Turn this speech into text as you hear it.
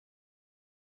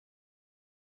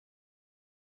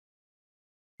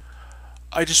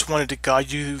I just wanted to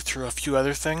guide you through a few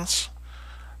other things.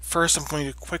 First, I'm going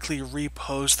to quickly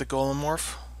repose the Gollum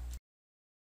morph.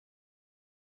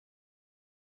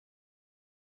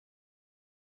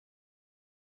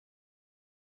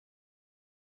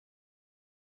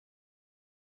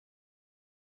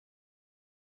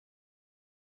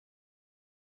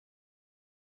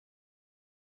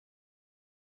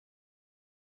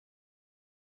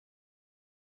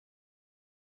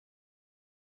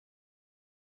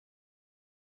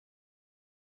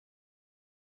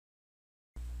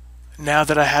 Now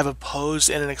that I have a pose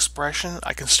and an expression,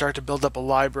 I can start to build up a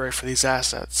library for these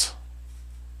assets.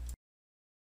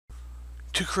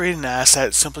 To create an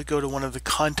asset, simply go to one of the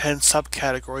content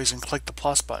subcategories and click the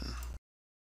plus button.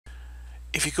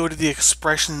 If you go to the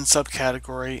expression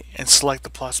subcategory and select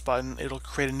the plus button, it'll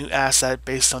create a new asset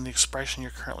based on the expression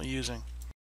you're currently using.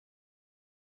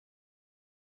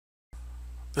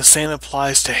 The same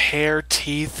applies to hair,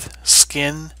 teeth,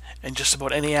 skin, and just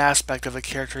about any aspect of a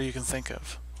character you can think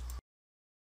of.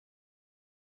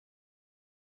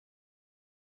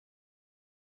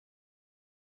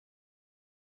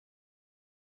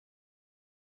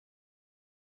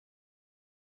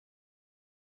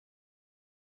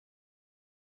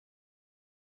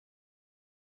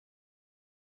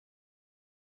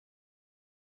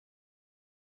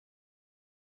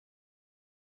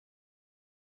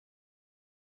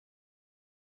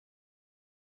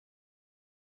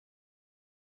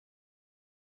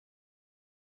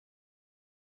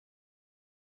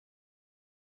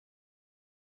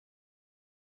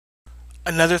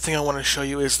 Another thing I want to show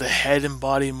you is the head and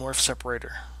body morph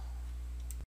separator.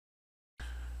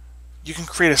 You can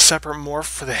create a separate morph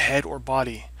for the head or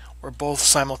body, or both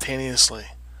simultaneously.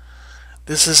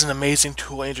 This is an amazing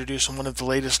tool introduced in one of the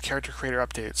latest character creator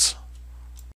updates.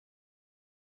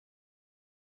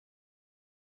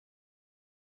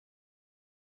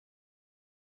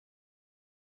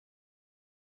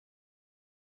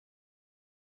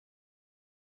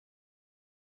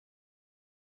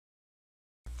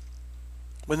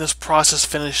 When this process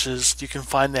finishes, you can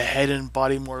find the head and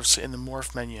body morphs in the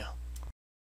morph menu.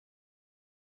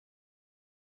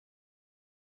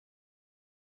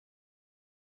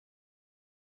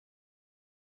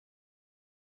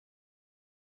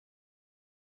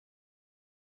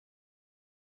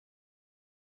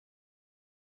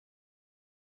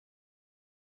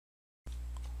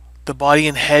 The body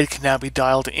and head can now be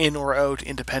dialed in or out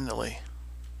independently.